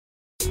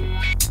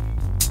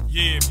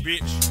Yeah,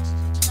 bitch.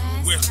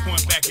 West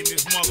Point back in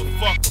this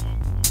motherfucker.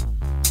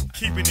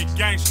 Keeping it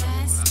gangster.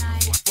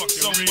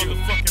 So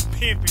motherfucking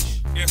pimpish.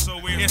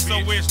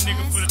 SOS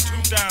nigga for the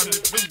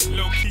 2002.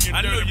 Lokee and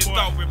I know you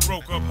thought we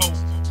broke up, ho.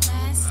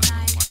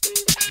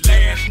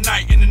 Last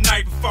night and the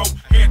night before,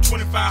 had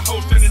 25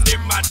 hoes standing at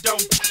my door.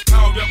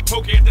 Called up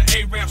poker at the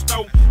A-Rap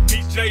store.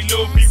 Meet J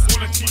Lil B full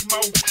of T-Mo.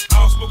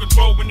 All smoking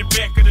throw in the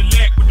back of the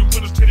lack with the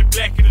windows tinted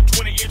black and the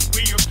 20-inch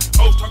wheels.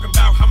 Hoes talking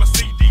about how my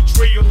CD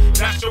trill.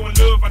 Not showing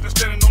love after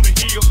standing on the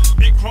hill.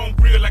 Big chrome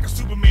grill like a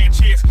Superman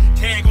chest.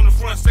 Tag on the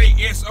front say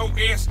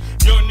SOS.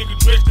 Young nigga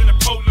dressed in a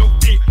polo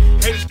fit.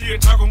 Haters still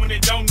talking when they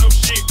don't know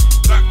shit.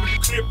 Locked with the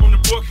clip on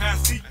the book, high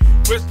seat.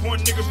 West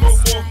Point niggas roll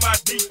 4 or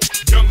 5 deep.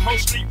 Young hoe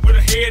sleep with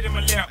a head in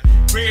my lap.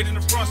 Red in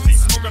the front seat,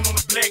 smoking on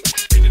the black.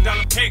 $50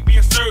 pack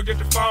being served at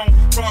the phone.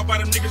 Fraud by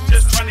them niggas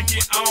just trying to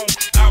get on.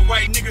 Out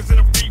white niggas in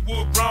a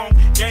Fleetwood Brown.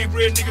 Gang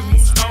red niggas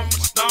move stone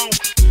for stone.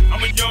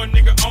 I'm a young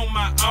nigga on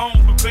my own,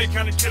 but play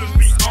kind of killers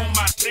be on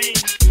my team.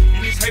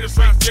 And these haters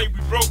trying to say we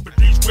broke, but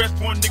these West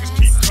Point niggas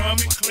keep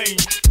coming clean.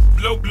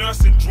 Blow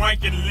blunts and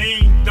drink and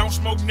lean. Don't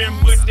smoke them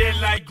but that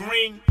like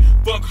green.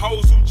 Fuck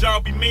hoes who y'all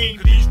be mean,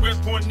 cause these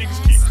West Point niggas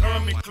keep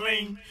coming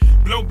clean.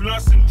 Blow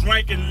blunts and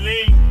drink and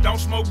lean. Don't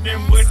smoke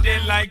them but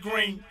that like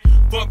green.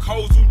 Fuck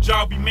hoes who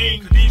y'all be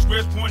mean, cause these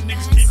West Point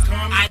niggas keep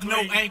coming clean. I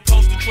know I ain't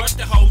supposed to trust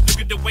the hoes. Look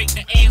at the weight,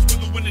 the ass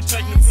wiggle when they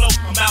touching the flow.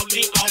 I'm out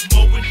lit, off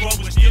mowing,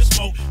 growing, still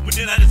smoke. When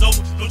the night is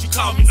over, don't you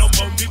call me no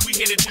more. Then we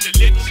headed to the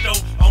liquor store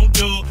on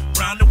dub.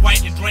 Brown and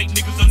white and drink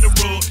niggas on the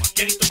rug.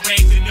 Gangsta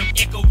rags and them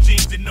echo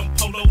jeans and them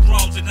polo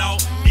draws and all.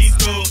 These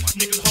girls,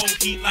 niggas hold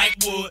heat like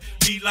wood.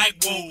 Be like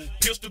whoa,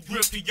 pistol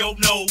grip to your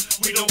nose.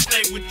 We don't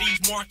play with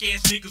these mark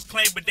ass niggas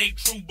claim, but they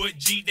true, but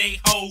G they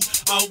hold.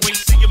 Always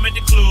see them at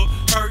the club,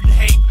 hurt and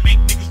hate, make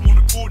niggas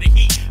wanna pull the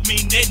heat.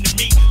 Mean nothing to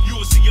me, you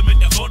will see them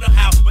at the other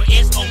house, but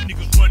SO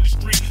niggas run the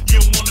street.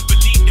 You don't wanna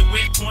believe that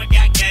West Point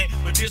got gang,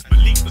 but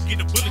disbelief will get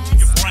a bullet to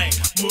your brain.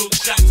 Mug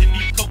shots and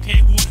these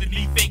cocaine woods and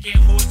these fake ass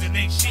hoes and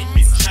ain't shit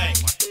been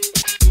changed.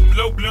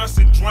 Blow blunts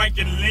and drink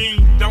and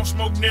lean. Don't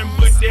smoke them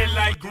but that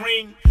like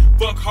green.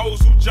 Fuck hoes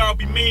who y'all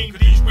be mean,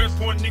 cause these West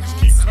Point niggas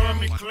keep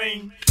coming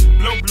clean.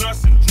 Blow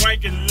blunts and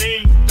drink and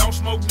lean. Don't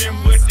smoke them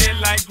but that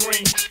like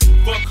green.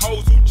 Fuck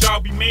hoes who y'all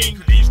be mean,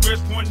 cause these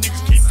West Point niggas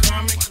keep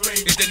coming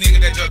clean. It's the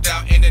nigga that dropped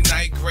out in the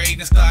 9th grade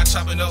and started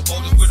chopping up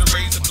boulders with a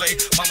razor blade.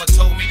 Mama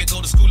told me to go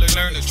to school and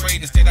learn a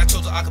trade. Instead I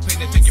chose to occupy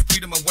and take your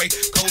freedom away.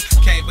 Cold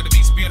came with the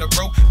beats being a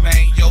broke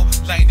man. Yo,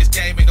 lane, this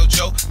game ain't no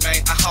joke,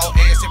 man. I haul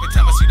ass every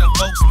time I see them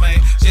folks,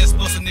 man. Just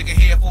bust a nigga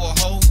head for a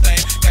whole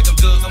thing. Got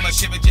them dudes on my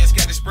ship and just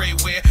got it spray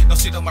wet. Don't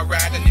sit on my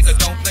ride, a nigga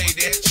don't play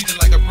that. Cheating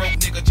like a broke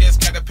nigga,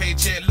 just got a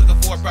paycheck. Looking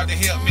for a brother to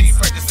help me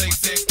practice safe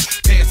sex.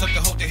 Pass up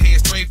to hold the head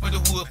straight for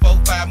the hood. 4,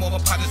 5 more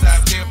my partners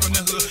out there from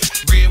the hood.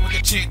 Red with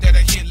the chick that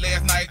I hit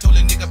last night. Told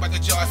a nigga about the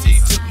jar, he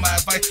took my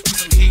advice. With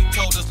some heat,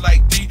 told us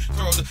like D.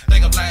 Throws her,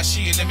 think I'm lying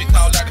shit. Let me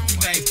call out a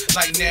few names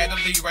like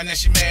Natalie. Right now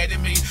she mad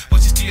at me, but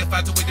she still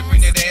finds a way to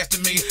bring that ass to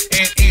me.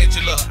 And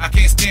Angela, I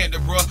can't stand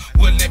her, bruh.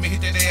 Wouldn't let me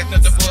hit that ass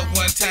nothing but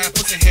one time.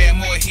 Pussy had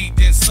more heat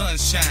than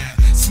sunshine.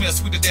 Smell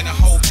sweeter than a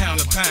whole pound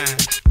of pine.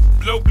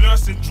 Blow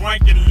blunts and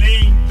drink and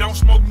lean. Don't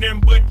smoke them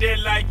but that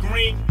like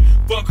green.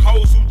 Fuck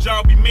hoes who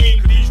y'all be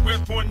mean, cause these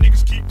West Point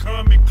niggas keep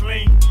coming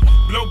clean.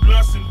 Blow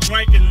blunts and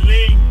drink and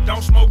lean.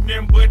 Don't smoke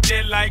them but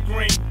that like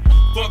green.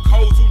 Fuck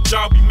hoes who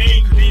y'all be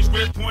mean, cause these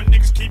West Point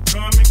niggas keep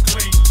coming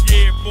clean.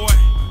 Yeah, boy,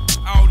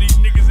 all these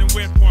niggas in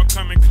West Point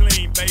coming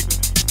clean, baby.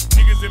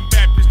 Niggas in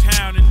Baptist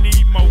Town and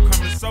Nemo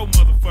coming so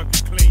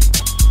motherfucking clean.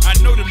 I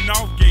know them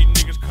Northgate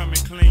niggas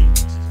coming clean.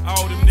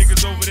 All them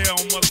niggas over there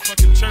on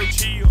motherfucking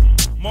Church Hill,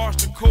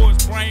 Marston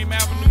Courts, Brame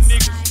Avenue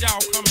niggas,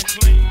 y'all coming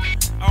clean.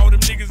 All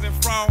them niggas in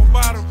Frog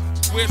Bottom,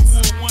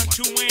 Westwood 1,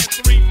 2, and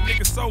 3,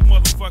 niggas so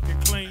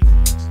motherfucking clean.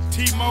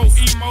 T-Mo,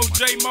 Emo,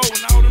 J-Mo,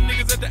 and all them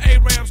niggas at the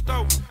A-Rap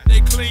store, they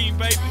clean,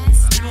 baby.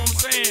 You know what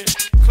I'm saying?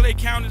 Clay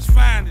County's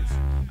finest.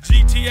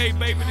 GTA,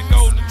 baby, the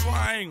Golden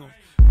Triangle.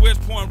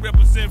 West Point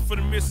represent for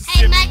the Mississippi.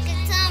 Hey, Michael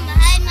Thomas.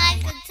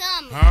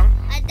 Huh?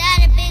 I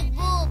died a big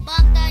bull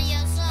bumped on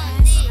your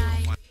son,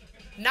 dude.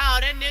 Nah,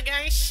 that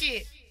nigga ain't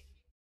shit.